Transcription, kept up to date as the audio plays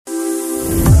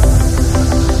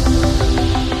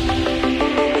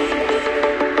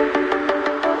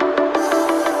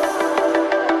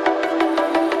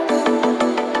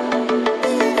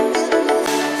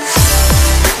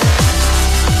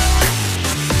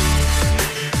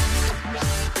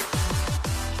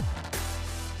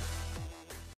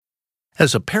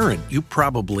As a parent, you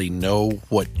probably know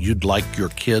what you'd like your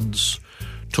kids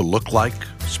to look like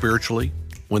spiritually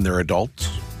when they're adults.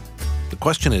 The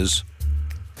question is,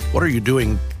 what are you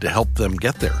doing to help them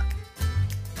get there?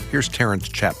 Here's Terrence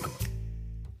Chapman.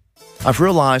 I've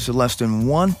realized that less than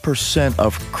 1%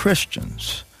 of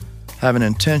Christians have an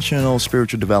intentional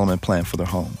spiritual development plan for their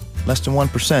home. Less than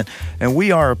 1%. And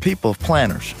we are a people of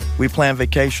planners. We plan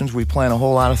vacations, we plan a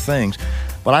whole lot of things.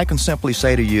 But I can simply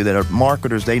say to you that our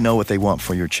marketers, they know what they want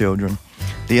for your children.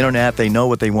 The internet, they know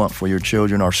what they want for your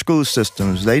children. Our school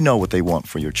systems, they know what they want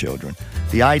for your children.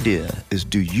 The idea is,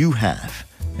 do you have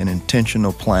an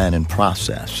intentional plan and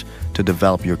process to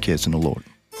develop your kids in the Lord?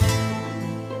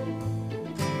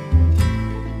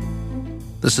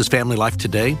 This is Family Life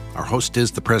Today. Our host is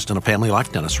the president of Family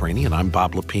Life, Dennis Rainey, and I'm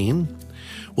Bob Lepine.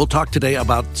 We'll talk today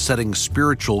about setting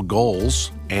spiritual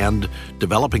goals and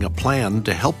developing a plan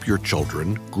to help your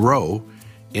children grow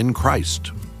in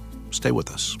Christ. Stay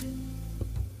with us.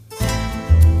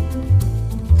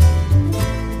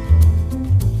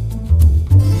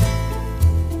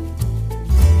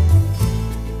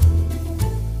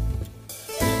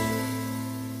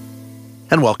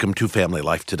 And welcome to Family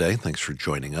Life Today. Thanks for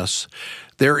joining us.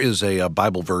 There is a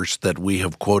Bible verse that we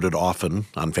have quoted often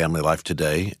on Family Life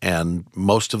Today, and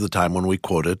most of the time when we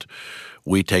quote it,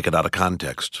 we take it out of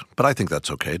context. But I think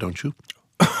that's okay, don't you?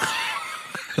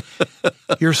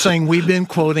 You're saying we've been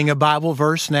quoting a Bible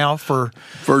verse now for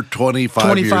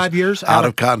 25 years out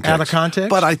of context. Out of context?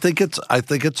 But I think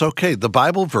it's okay. The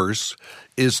Bible verse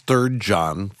is 3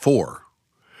 John 4.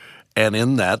 And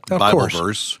in that Bible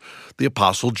verse, the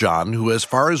Apostle John, who, as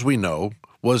far as we know,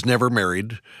 was never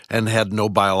married and had no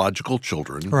biological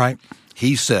children. Right.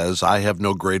 He says, I have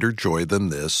no greater joy than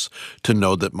this, to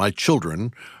know that my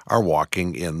children are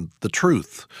walking in the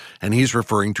truth. And he's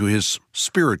referring to his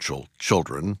spiritual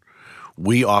children.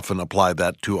 We often apply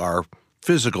that to our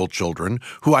physical children,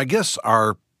 who I guess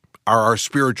are our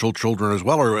spiritual children as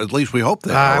well, or at least we hope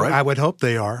they are, right? I would hope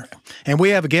they are. And we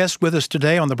have a guest with us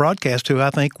today on the broadcast who I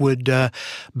think would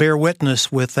bear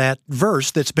witness with that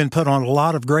verse that's been put on a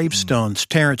lot of gravestones.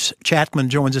 Terrence Chapman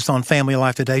joins us on Family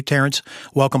Life Today. Terrence,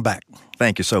 welcome back.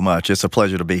 Thank you so much. It's a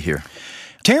pleasure to be here.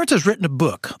 Terrence has written a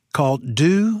book called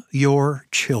Do Your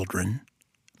Children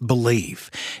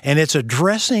Believe? And it's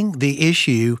addressing the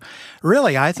issue,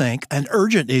 really, I think, an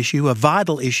urgent issue, a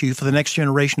vital issue for the next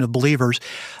generation of believers,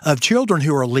 of children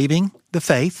who are leaving the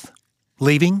faith,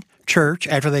 leaving church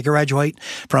after they graduate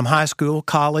from high school,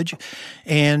 college,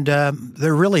 and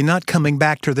they're really not coming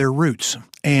back to their roots.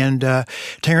 And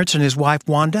Terrence and his wife,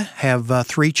 Wanda, have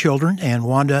 3 children, and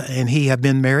Wanda and he have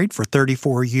been married for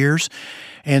 34 years.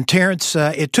 And Terrence,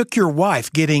 it took your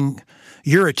wife getting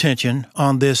your attention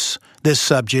on this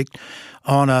subject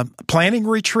on a planning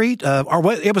retreat,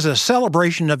 it was a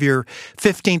celebration of your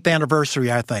 15th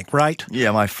anniversary, I think, right?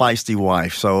 Yeah, my feisty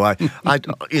wife. So I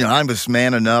was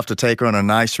man enough to take her on a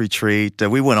nice retreat.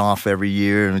 We went off every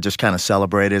year and just kind of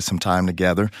celebrated some time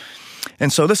together.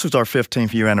 And so this was our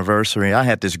 15th year anniversary. I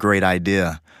had this great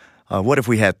idea. What if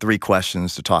we had 3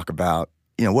 questions to talk about?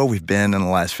 Where we've been in the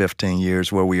last 15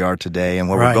 years, where we are today, and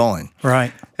where we're going.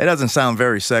 Right. It doesn't sound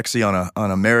very sexy on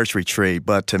a marriage retreat,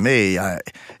 but to me,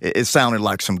 it sounded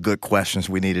like some good questions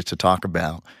we needed to talk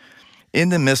about. In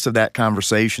the midst of that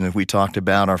conversation, as we talked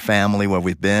about our family, where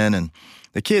we've been, and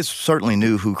the kids certainly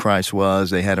knew who Christ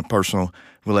was. They had a personal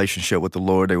relationship with the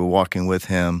Lord. They were walking with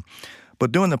Him.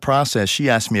 But during the process, she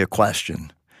asked me a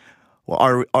question.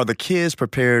 Well, are the kids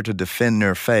prepared to defend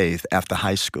their faith after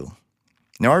high school?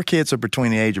 Now, our kids are between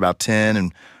the age of about 10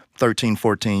 and 13,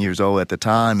 14 years old at the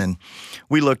time, and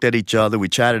we looked at each other, we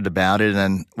chatted about it,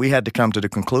 and we had to come to the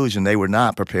conclusion they were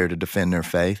not prepared to defend their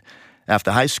faith after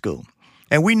high school.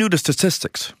 And we knew the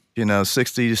statistics, 60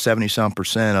 to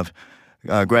 70-some%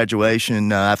 of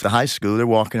graduation after high school, they're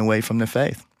walking away from their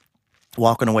faith,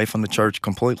 walking away from the church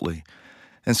completely.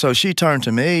 And so she turned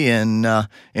to me, and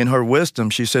in her wisdom,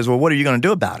 she says, well, what are you going to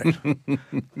do about it?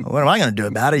 What am I going to do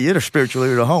about it? You're the spiritual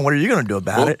leader of the home. What are you going to do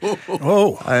about it?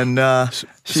 Oh. And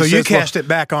so you cast it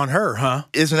back on her, huh?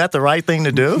 Isn't that the right thing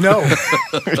to do? No.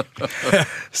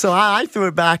 So I threw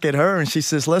it back at her, and she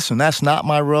says, listen, that's not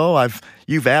my role.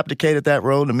 You've abdicated that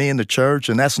role to me in the church,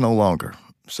 and that's no longer.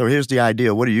 So here's the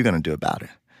idea. What are you going to do about it?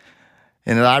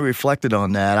 And as I reflected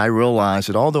on that, I realized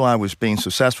that although I was being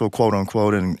successful, quote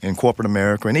unquote, in corporate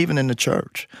America and even in the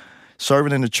church,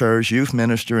 serving in the church, youth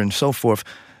minister, and so forth,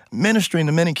 ministering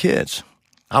to many kids,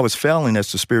 I was failing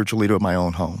as the spiritual leader of my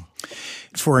own home.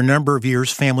 For a number of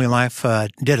years, Family Life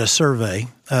did a survey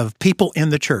of people in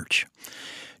the church,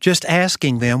 just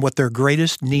asking them what their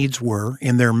greatest needs were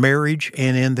in their marriage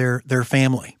and in their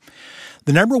family.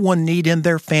 the number one need in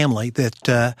their family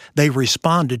that they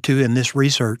responded to in this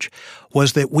research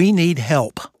was that we need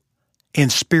help in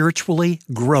spiritually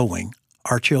growing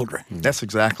our children. That's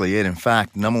exactly it. In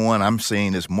fact, number one I'm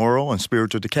seeing is moral and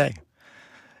spiritual decay.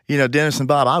 You know, Dennis and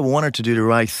Bob, I wanted to do the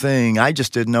right thing. I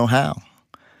just didn't know how.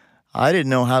 I didn't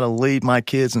know how to lead my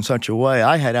kids in such a way.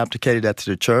 I had abdicated that to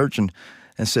the church and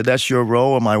said, that's your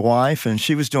role, or my wife, and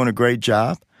she was doing a great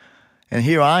job. And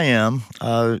here I am,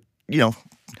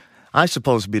 I'm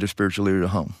supposed to be the spiritual leader of the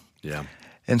home. Yeah.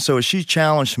 And so as she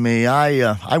challenged me,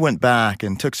 I went back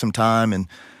and took some time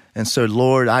and said,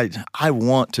 Lord, I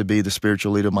want to be the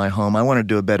spiritual leader of my home. I want to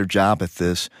do a better job at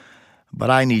this, but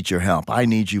I need your help. I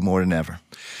need you more than ever.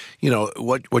 You know,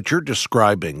 what you're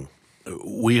describing,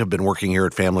 we have been working here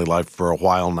at Family Life for a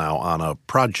while now on a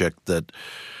project that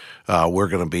we're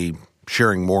going to be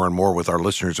sharing more and more with our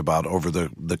listeners about over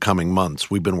the coming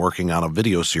months. We've been working on a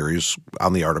video series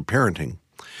on the art of parenting.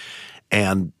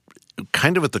 And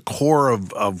kind of at the core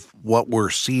of what we're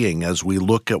seeing as we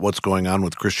look at what's going on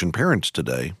with Christian parents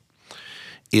today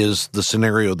is the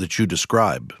scenario that you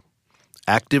describe.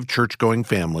 Active church-going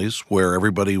families where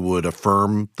everybody would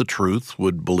affirm the truth,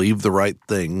 would believe the right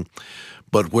thing,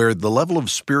 but where the level of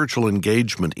spiritual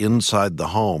engagement inside the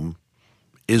home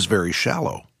is very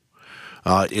shallow.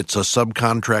 It's a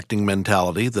subcontracting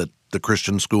mentality that the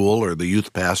Christian school or the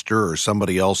youth pastor or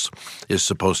somebody else is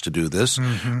supposed to do this.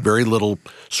 Mm-hmm. Very little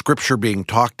scripture being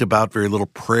talked about, very little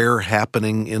prayer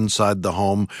happening inside the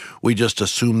home. We just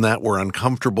assume that. We're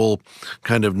uncomfortable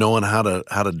kind of knowing how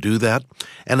to do that.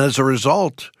 And as a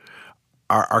result,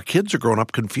 our kids are growing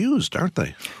up confused, aren't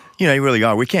they? You know, they really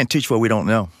are. We can't teach what we don't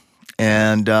know.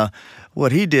 And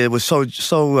what he did was so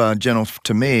gentle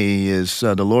to me is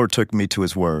the Lord took me to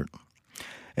his word.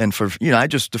 And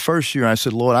the first year I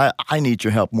said, Lord, I need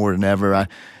your help more than ever.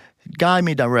 Guide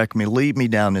me, direct me, lead me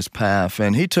down this path.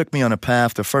 And he took me on a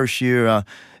path. The first year,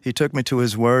 he took me to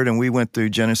his word, and we went through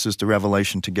Genesis to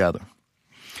Revelation together.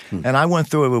 And I went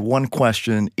through it with one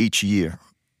question each year.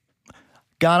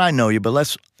 God, I know you, but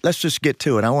let's just get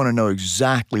to it. I want to know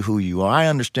exactly who you are. I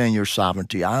understand your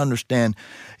sovereignty. I understand,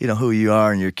 who you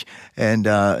are and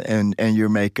your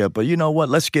makeup. But you know what?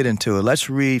 Let's get into it. Let's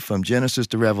read from Genesis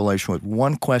to Revelation with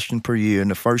one question per year. In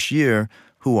the first year,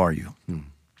 who are you?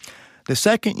 The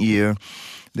second year,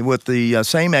 with the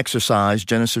same exercise,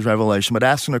 Genesis, Revelation, but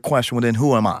asking the question, well, then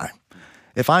who am I?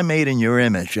 If I'm made in your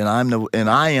image and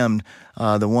I am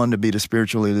the one to be the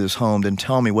spiritual leader of this home, then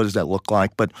tell me, what does that look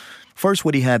like? But first,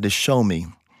 what he had to show me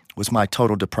was my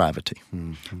total depravity,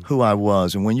 who I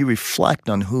was. And when you reflect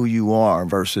on who you are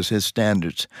versus his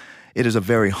standards, it is a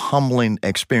very humbling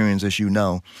experience, as you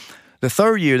know. The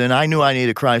third year, then I knew I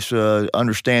needed Christ's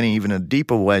understanding even in a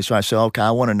deeper way. So I said, okay,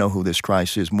 I want to know who this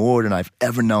Christ is more than I've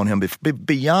ever known him,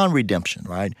 beyond redemption,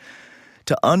 right?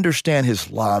 To understand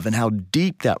his love and how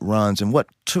deep that runs and what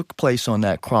took place on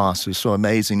that cross is so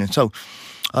amazing. And so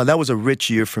that was a rich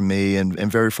year for me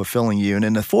and very fulfilling year. And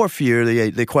in the fourth year,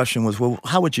 the question was, well,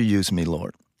 how would you use me,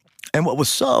 Lord? And what was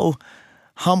so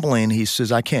humbling, he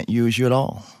says, I can't use you at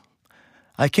all.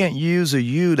 I can't use a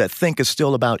you that think is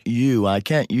still about you. I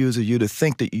can't use a you to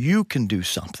think that you can do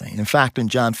something. In fact, in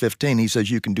John 15, he says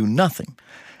you can do nothing.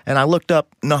 And I looked up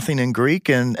nothing in Greek,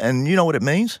 and you know what it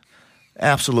means?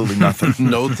 Absolutely nothing.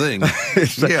 No thing.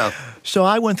 Yeah. So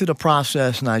I went through the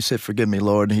process, and I said, forgive me,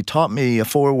 Lord. And he taught me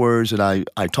 4 words that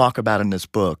I talk about in this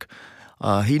book.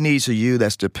 He needs a you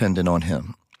that's dependent on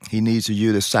him. He needs a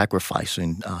you that's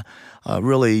sacrificing,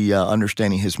 really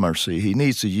understanding his mercy. He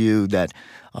needs a you that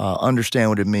understand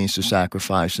what it means to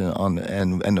sacrifice and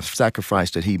the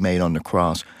sacrifice that he made on the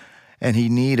cross. And he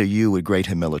need a you with great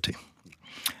humility.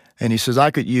 And he says, I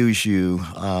could use you,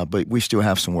 but we still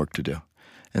have some work to do.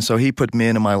 And so he put me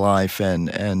into my life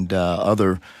and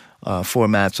other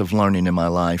formats of learning in my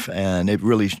life, and it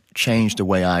really changed the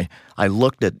way I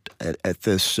looked at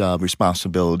this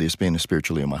responsibility as being a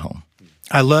spiritual leader in my home.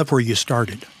 I love where you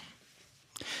started.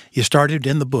 You started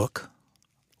in the book.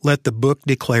 Let the book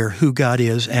declare who God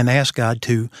is and ask God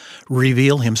to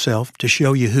reveal himself, to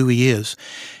show you who he is.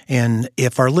 And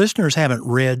if our listeners haven't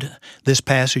read this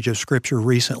passage of Scripture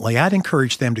recently, I'd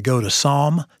encourage them to go to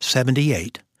Psalm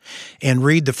 78 and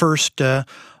read the first 8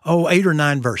 or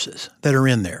 9 verses that are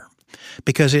in there,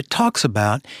 because it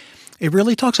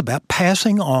really talks about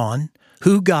passing on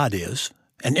who God is,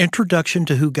 an introduction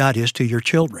to who God is to your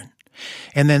children.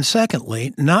 And then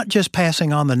secondly, not just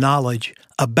passing on the knowledge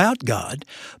about God,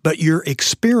 but your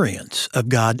experience of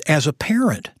God as a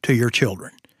parent to your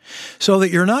children, so that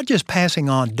you're not just passing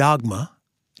on dogma,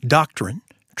 doctrine,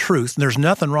 truth, and there's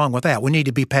nothing wrong with that. We need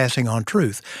to be passing on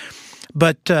truth.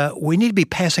 but we need to be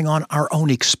passing on our own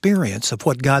experience of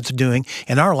what God's doing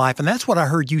in our life. And that's what I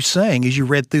heard you saying as you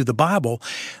read through the Bible.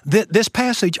 This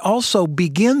passage also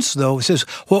begins, though, it says,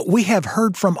 what we have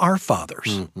heard from our fathers.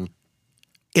 Mm-hmm.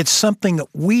 It's something that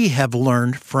we have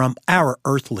learned from our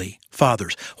earthly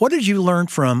fathers. What did you learn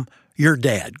from your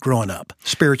dad growing up,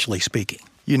 spiritually speaking?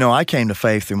 You know, I came to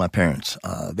faith through my parents.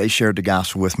 They shared the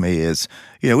gospel with me.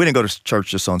 We didn't go to church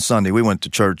just on Sunday. We went to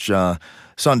church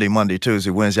Sunday, Monday,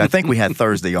 Tuesday, Wednesday. I think we had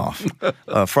Thursday off.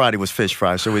 Friday was fish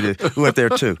fry, so we went there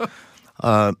too.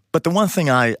 But the one thing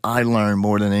I learned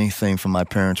more than anything from my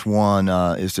parents, one,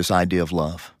 is this idea of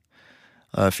love.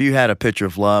 If you had a picture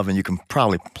of love, and you can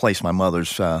probably place my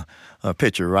mother's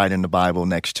picture right in the Bible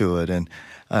next to it,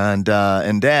 and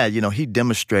Dad, he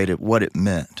demonstrated what it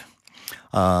meant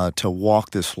to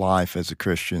walk this life as a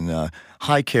Christian,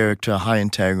 high character, high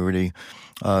integrity,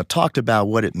 talked about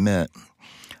what it meant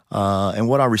and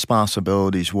what our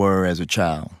responsibilities were as a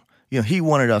child. He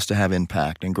wanted us to have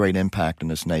impact and great impact in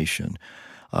this nation.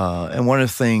 And one of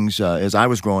the things, as I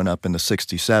was growing up in the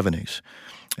 60s, 70s,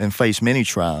 and faced many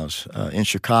trials in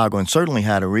Chicago, and certainly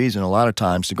had a reason a lot of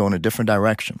times to go in a different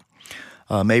direction,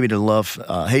 maybe to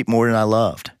hate more than I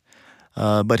loved.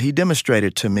 But he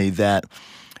demonstrated to me that,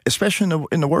 especially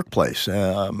in the workplace,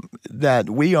 that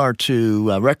we are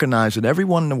to recognize that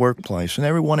everyone in the workplace and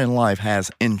everyone in life has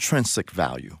intrinsic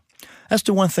value. That's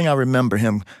the one thing I remember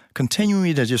him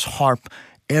continuing to just harp,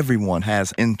 everyone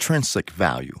has intrinsic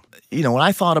value. When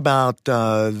I thought about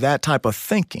that type of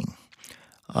thinking,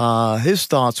 his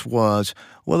thoughts was,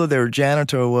 whether they're a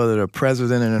janitor or whether they're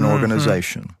president in an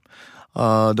organization,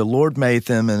 the Lord made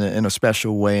them in a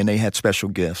special way, and they had special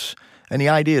gifts. And the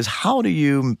idea is, how do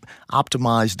you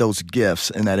optimize those gifts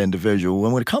in that individual?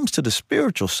 And when it comes to the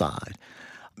spiritual side,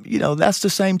 that's the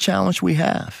same challenge we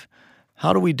have.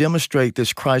 How do we demonstrate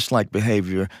this Christ-like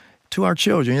behavior to our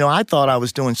children? I thought I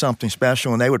was doing something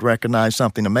special, and they would recognize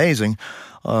something amazing,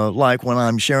 like when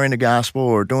I'm sharing the gospel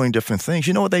or doing different things.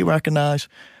 You know what they recognize?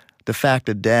 The fact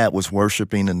that Dad was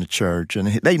worshiping in the church. And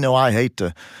they know I hate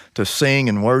to sing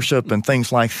and worship and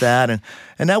things like that.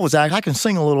 And that was, I can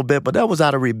sing a little bit, but that was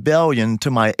out of rebellion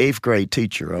to my 8th grade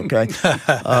teacher, okay?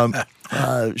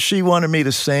 She wanted me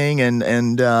to sing,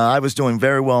 and I was doing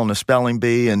very well in the spelling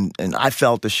bee, and I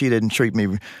felt that she didn't treat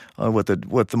me with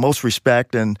the most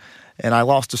respect, and I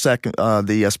lost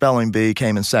the spelling bee,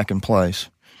 came in second place.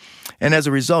 And as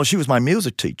a result, she was my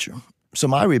music teacher. So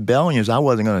my rebellion is I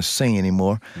wasn't going to sing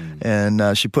anymore,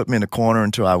 and she put me in a corner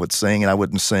until I would sing, and I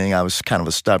wouldn't sing. I was kind of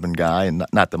a stubborn guy, and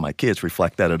not that my kids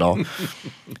reflect that at all.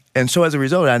 And so as a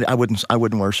result, I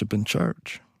wouldn't worship in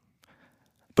church.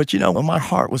 But when my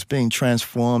heart was being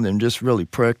transformed and just really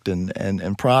pricked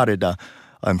and prodded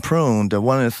and pruned,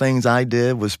 one of the things I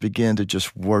did was begin to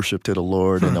just worship to the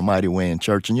Lord in a mighty way in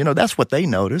church. And that's what they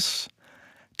notice.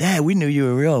 Dad, we knew you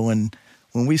were real when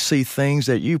we see things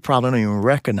that you probably don't even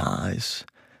recognize,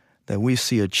 that we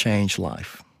see a changed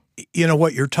life.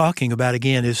 What you're talking about,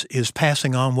 again, is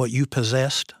passing on what you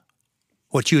possessed,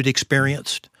 what you had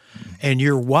experienced, and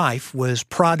your wife was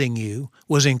prodding you,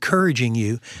 was encouraging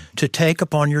you to take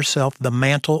upon yourself the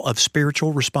mantle of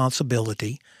spiritual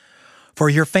responsibility for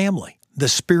your family, the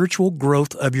spiritual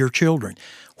growth of your children.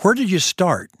 Where did you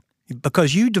start?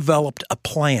 Because you developed a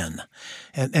plan.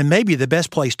 And maybe the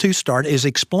best place to start is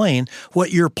explain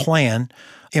what your plan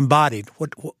embodied.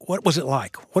 What was it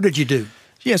like? What did you do?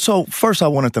 Yeah, so first I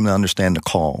wanted them to understand the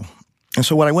call. And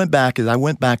so what I went back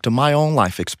to my own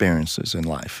life experiences in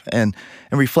life and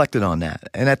reflected on that.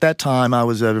 And at that time, I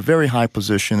was at a very high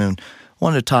position in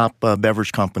one of the top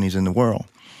beverage companies in the world.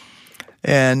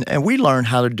 And we learned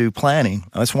how to do planning.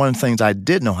 That's one of the things I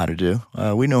did know how to do.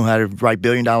 We know how to write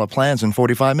billion-dollar plans in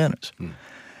 45 minutes.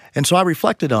 And so I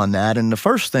reflected on that. And the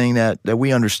first thing that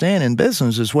we understand in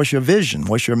business is, what's your vision?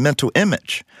 What's your mental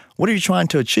image? What are you trying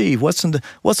to achieve? What's on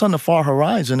the far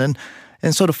horizon?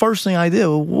 And so the first thing I did,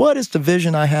 what is the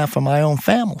vision I have for my own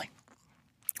family?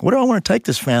 Where do I want to take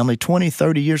this family 20,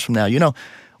 30 years from now?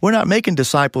 We're not making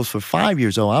disciples for 5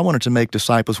 years old. I wanted to make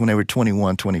disciples when they were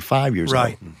 21, 25 years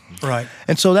old. Right.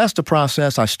 And so that's the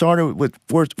process. I started with,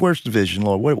 where's the vision,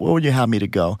 Lord? Where would you have me to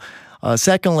go?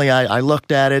 Secondly, I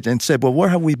looked at it and said, well, where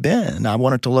have we been? I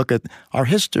wanted to look at our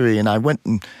history, and I went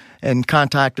and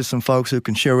contacted some folks who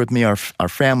can share with me our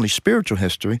family spiritual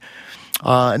history.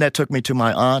 And that took me to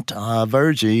my aunt,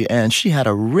 Virgie, and she had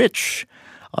a rich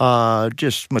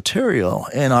just material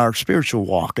in our spiritual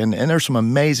walk. And there's some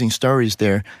amazing stories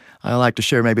there I'd like to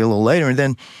share maybe a little later. And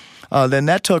then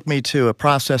that took me to a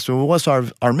process of, what's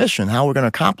our mission, how we're going to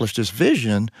accomplish this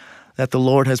vision that the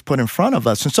Lord has put in front of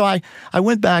us. And so I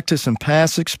went back to some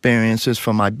past experiences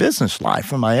from my business life,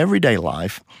 from my everyday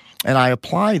life, and I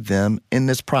applied them in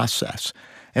this process.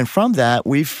 And from that,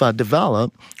 we've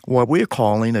developed what we're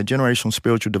calling a generational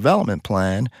spiritual development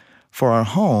plan for our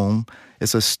home.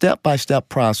 It's a step-by-step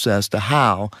process to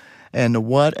how and the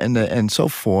what and so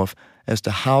forth as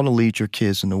to how to lead your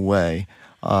kids in the way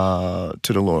to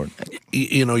the Lord.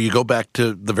 You know, you go back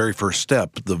to the very first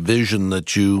step, the vision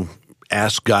that you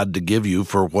ask God to give you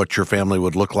for what your family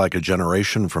would look like a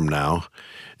generation from now.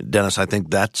 Dennis, I think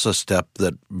that's a step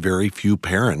that very few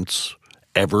parents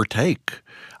ever take.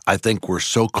 I think we're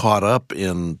so caught up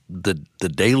in the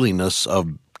dailiness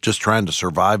of just trying to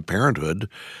survive parenthood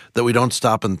that we don't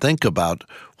stop and think about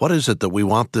what is it that we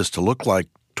want this to look like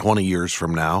 20 years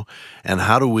from now, and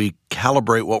how do we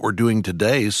calibrate what we're doing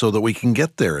today so that we can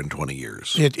get there in 20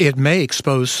 years? It may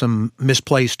expose some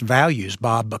misplaced values,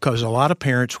 Bob, because a lot of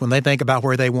parents, when they think about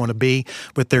where they want to be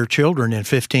with their children in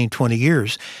 15, 20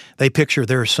 years, they picture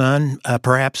their son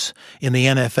perhaps in the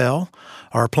NFL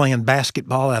or playing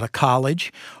basketball at a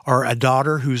college, or a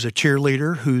daughter who's a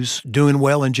cheerleader, who's doing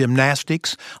well in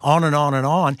gymnastics, on and on and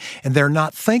on, and they're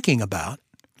not thinking about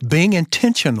being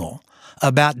intentional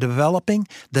about developing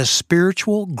the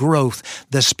spiritual growth,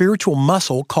 the spiritual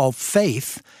muscle called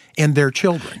faith in their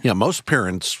children. Yeah, most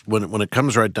parents, when it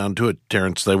comes right down to it,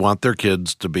 Terrence, they want their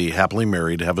kids to be happily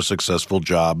married, have a successful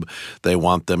job. They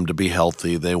want them to be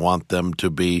healthy. They want them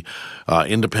to be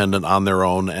independent on their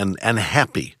own and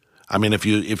happy. I mean, if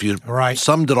you right.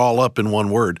 summed it all up in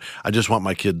one word, I just want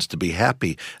my kids to be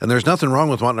happy. And there's nothing wrong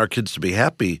with wanting our kids to be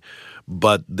happy,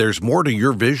 but there's more to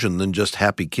your vision than just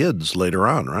happy kids later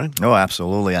on, right? Oh,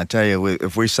 absolutely. I tell you,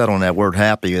 if we settle on that word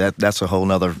happy, that's a whole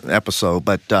nother episode.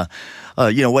 But,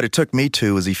 what it took me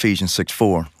to is Ephesians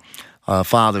 6:4.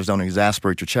 Fathers, don't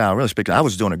exasperate your child. Really speaking, I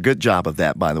was doing a good job of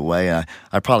that, by the way.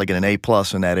 I probably get an A+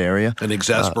 in that area. An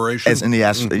exasperation?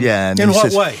 Yeah. In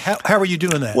what way? How are you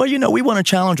doing that? Well, we want to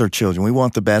challenge our children. We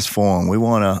want the best for them. We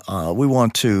want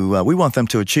them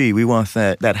to achieve. We want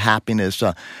that happiness.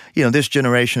 This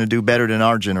generation to do better than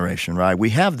our generation, right? We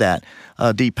have that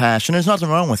deep passion. There's nothing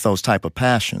wrong with those type of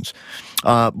passions.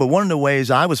 But one of the ways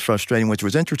I was frustrating, which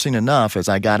was interesting enough as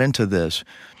I got into this,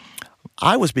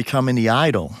 I was becoming the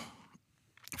idol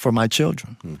for my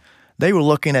children. They were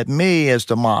looking at me as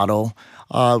the model,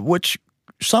 which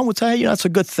some would say, that's a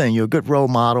good thing. You're a good role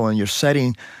model and you're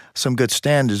setting some good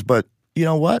standards. But you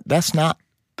know what? That's not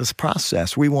this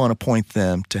process. We want to point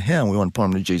them to Him. We want to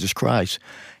point them to Jesus Christ.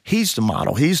 He's the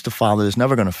model. He's the Father that's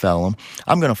never going to fail them.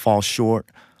 I'm going to fall short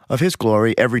of His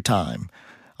glory every time.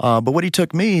 But what He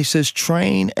took me, He says,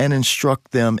 train and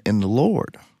instruct them in the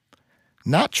Lord.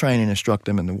 Not train and instruct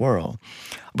them in the world,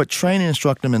 but train and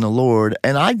instruct them in the Lord.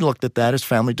 And I looked at that as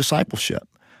family discipleship.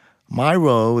 My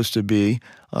role is to be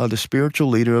the spiritual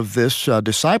leader of this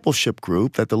discipleship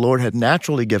group that the Lord had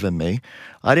naturally given me.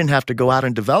 I didn't have to go out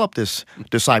and develop this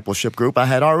discipleship group. I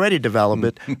had already developed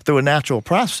it through a natural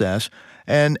process.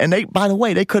 And they, by the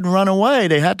way, they couldn't run away.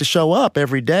 They had to show up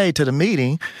every day to the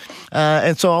meeting.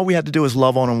 And so all we had to do is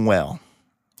love on them well.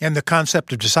 And the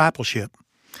concept of discipleship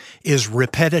is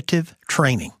repetitive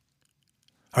training.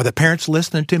 Are the parents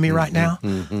listening to me right now?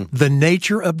 Mm-hmm. The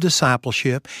nature of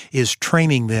discipleship is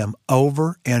training them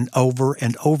over and over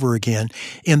and over again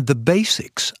in the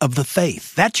basics of the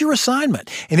faith. That's your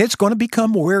assignment. And it's going to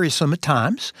become wearisome at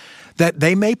times that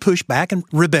they may push back and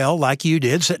rebel like you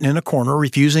did, sitting in a corner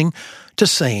refusing to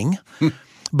sing.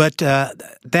 But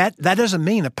that doesn't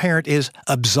mean a parent is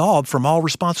absolved from all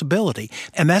responsibility.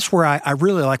 And that's where I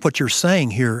really like what you're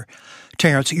saying here,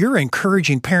 Terrence. You're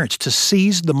encouraging parents to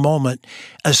seize the moment,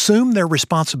 assume their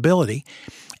responsibility,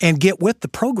 and get with the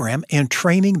program in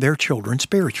training their children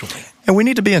spiritually. And we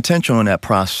need to be intentional in that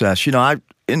process.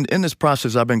 In this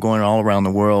process, I've been going all around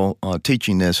the world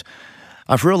teaching this.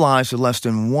 I've realized that less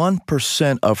than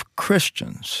 1% of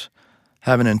Christians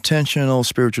have an intentional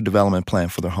spiritual development plan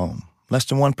for their home. Less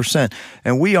than 1%.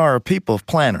 And we are a people of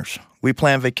planners. We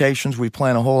plan vacations. We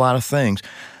plan a whole lot of things.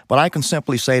 But I can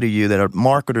simply say to you that our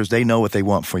marketers, they know what they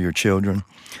want for your children.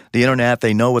 The internet,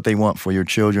 they know what they want for your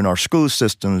children. Our school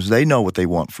systems, they know what they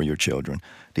want for your children.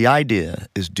 The idea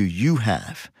is, do you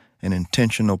have an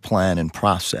intentional plan and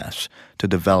process to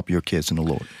develop your kids in the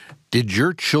Lord? Did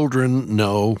your children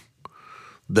know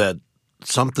that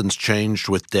something's changed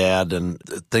with Dad and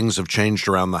things have changed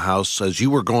around the house as you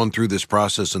were going through this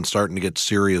process and starting to get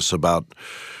serious about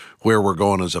where we're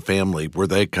going as a family? Were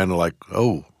they kind of like,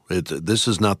 oh, this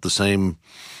is not the same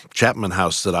Chapman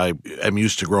house that I am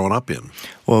used to growing up in?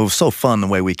 Well, it was so fun the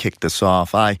way we kicked this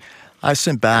off. I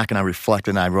sat back and I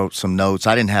reflected and I wrote some notes.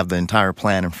 I didn't have the entire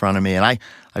plan in front of me, and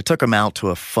I took them out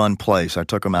to a fun place. I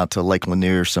took them out to Lake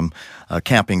Lanier, some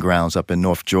camping grounds up in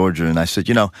North Georgia, and I said,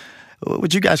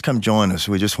 would you guys come join us?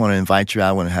 We just want to invite you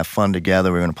out. We want to have fun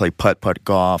together. We're going to play putt-putt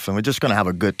golf, and we're just going to have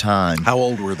a good time. How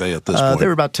old were they at this point? They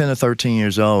were about 10 or 13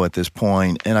 years old at this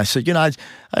point. And I said,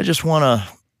 I just want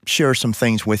to share some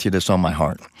things with you that's on my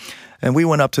heart. And we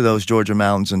went up to those Georgia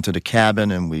mountains into the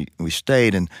cabin, and we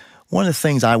stayed. And one of the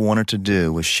things I wanted to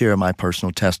do was share my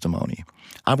personal testimony.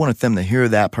 I wanted them to hear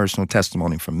that personal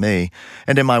testimony from me.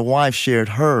 And then my wife shared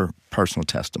her personal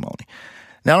testimony.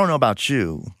 Now, I don't know about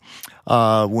you.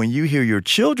 When you hear your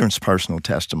children's personal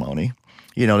testimony,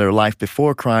 their life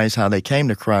before Christ, how they came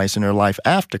to Christ, and their life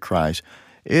after Christ,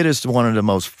 it is one of the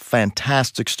most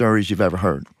fantastic stories you've ever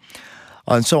heard.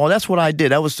 And so that's what I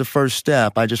did. That was the first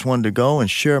step. I just wanted to go and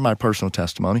share my personal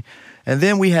testimony. And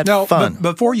then we had fun. But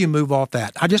before you move off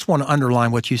that, I just want to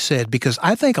underline what you said, because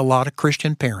I think a lot of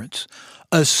Christian parents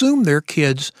assume their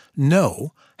kids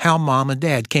know how mom and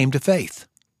dad came to faith.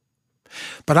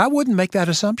 But I wouldn't make that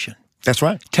assumption. That's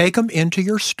right. Take them into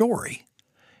your story.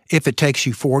 If it takes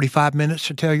you 45 minutes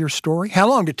to tell your story, how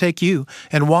long did it take you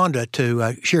and Wanda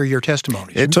to share your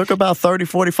testimonies? It took about 30,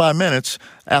 45 minutes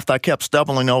after I kept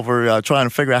stumbling over trying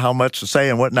to figure out how much to say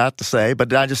and what not to say.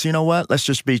 But I just, let's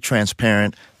just be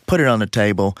transparent, put it on the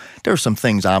table. There are some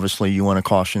things, obviously, you want to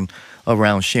caution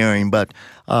around sharing. But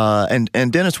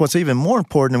and Dennis, what's even more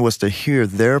important was to hear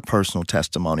their personal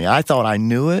testimony. I thought I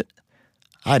knew it.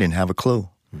 I didn't have a clue.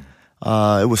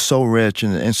 It was so rich.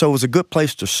 And so it was a good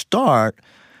place to start,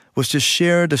 was to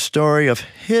share the story of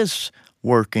his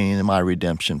working in my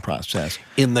redemption process.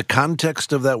 In the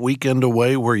context of that weekend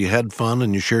away where you had fun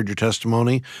and you shared your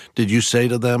testimony, did you say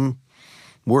to them,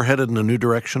 we're headed in a new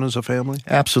direction as a family?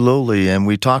 Absolutely. And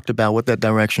we talked about what that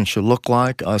direction should look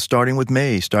like, starting with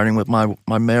me, starting with my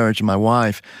marriage and my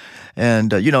wife.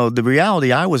 And, the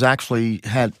reality, I was actually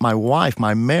had my wife,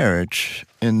 my marriage,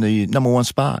 in the number one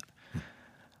spot.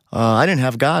 I didn't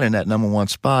have God in that number one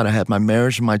spot. I had my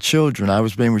marriage and my children. I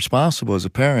was being responsible as a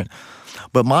parent.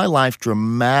 But my life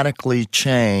dramatically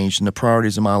changed, and the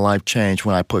priorities of my life changed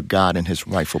when I put God in his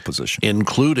rightful position.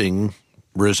 Including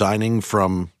resigning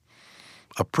from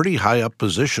a pretty high-up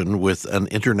position with an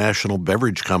international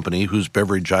beverage company whose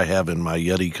beverage I have in my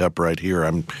Yeti cup right here.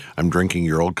 I'm drinking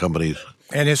your old company's.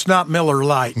 And it's not Miller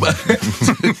Lite.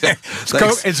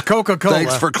 It's Coca-Cola.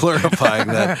 Thanks for clarifying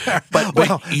that.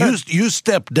 But you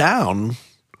stepped down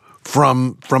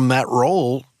from that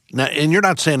role. Now, and you're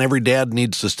not saying every dad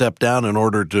needs to step down in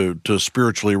order to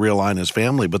spiritually realign his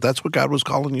family, but that's what God was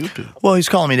calling you to. Well, he's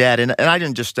calling me that, and I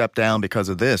didn't just step down because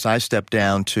of this. I stepped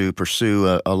down to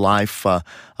pursue a life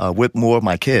with more of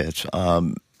my kids.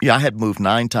 I had moved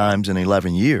 9 times in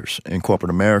 11 years in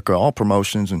corporate America, all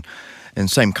promotions and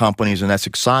same companies, and that's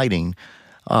exciting.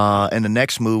 And the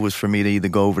next move was for me to either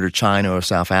go over to China or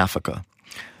South Africa.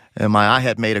 And I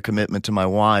had made a commitment to my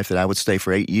wife that I would stay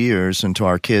for 8 years until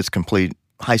our kids complete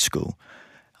high school.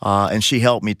 And she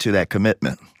helped me to that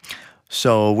commitment.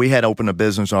 So we had opened a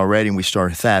business already, and we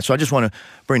started that. So I just want to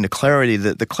bring the clarity.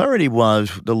 The clarity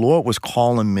was the Lord was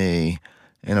calling me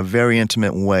in a very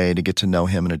intimate way to get to know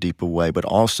him in a deeper way, but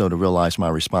also to realize my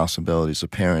responsibility as a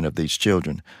parent of these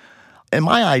children. And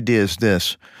my idea is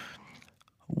this: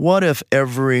 what if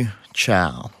every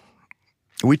child,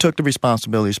 we took the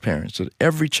responsibility as parents, that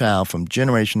every child from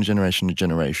generation to generation to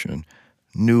generation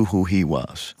knew who he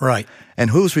was? Right. And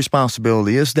whose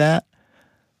responsibility is that?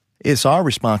 It's our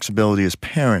responsibility as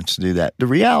parents to do that. The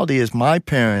reality is my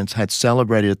parents had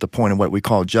celebrated at the point of what we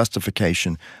call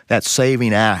justification, that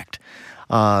saving act.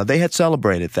 They had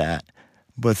celebrated that.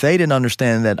 But they didn't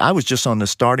understand that I was just on the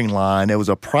starting line. There was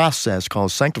a process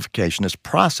called sanctification, this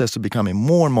process of becoming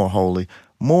more and more holy,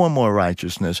 more and more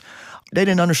righteousness. They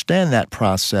didn't understand that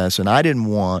process, and I didn't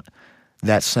want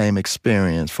that same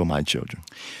experience for my children.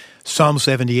 Psalm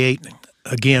 78,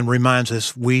 again, reminds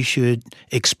us we should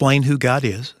explain who God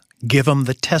is, give them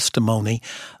the testimony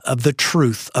of the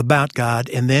truth about God,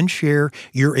 and then share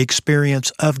your experience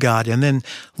of God. And then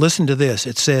listen to this.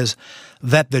 It says,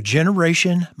 that the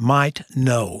generation might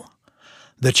know,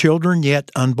 the children yet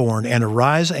unborn, and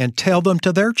arise and tell them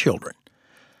to their children,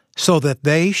 so that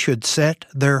they should set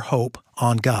their hope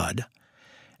on God,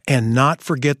 and not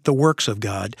forget the works of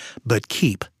God, but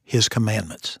keep his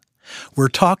commandments. We're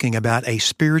talking about a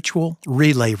spiritual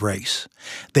relay race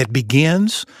that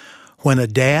begins when a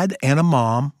dad and a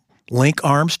mom link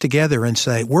arms together and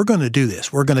say, we're going to do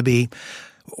this. We're going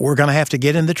to have to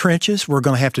get in the trenches. We're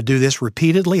going to have to do this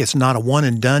repeatedly. It's not a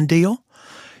one-and-done deal.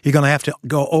 You're going to have to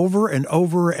go over and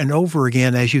over and over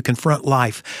again as you confront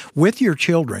life with your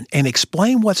children and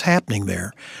explain what's happening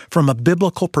there from a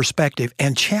biblical perspective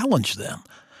and challenge them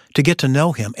to get to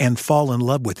know him and fall in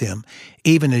love with him,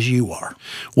 even as you are.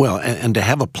 Well, and to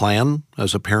have a plan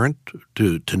as a parent,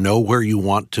 to know where you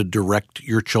want to direct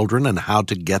your children and how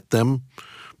to get them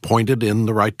pointed in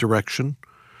the right direction,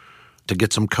 to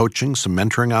get some coaching, some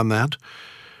mentoring on that.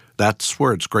 That's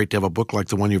where it's great to have a book like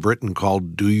the one you've written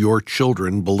called Do Your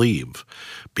Children Believe?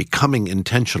 Becoming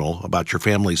intentional about your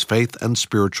family's faith and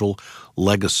spiritual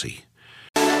legacy.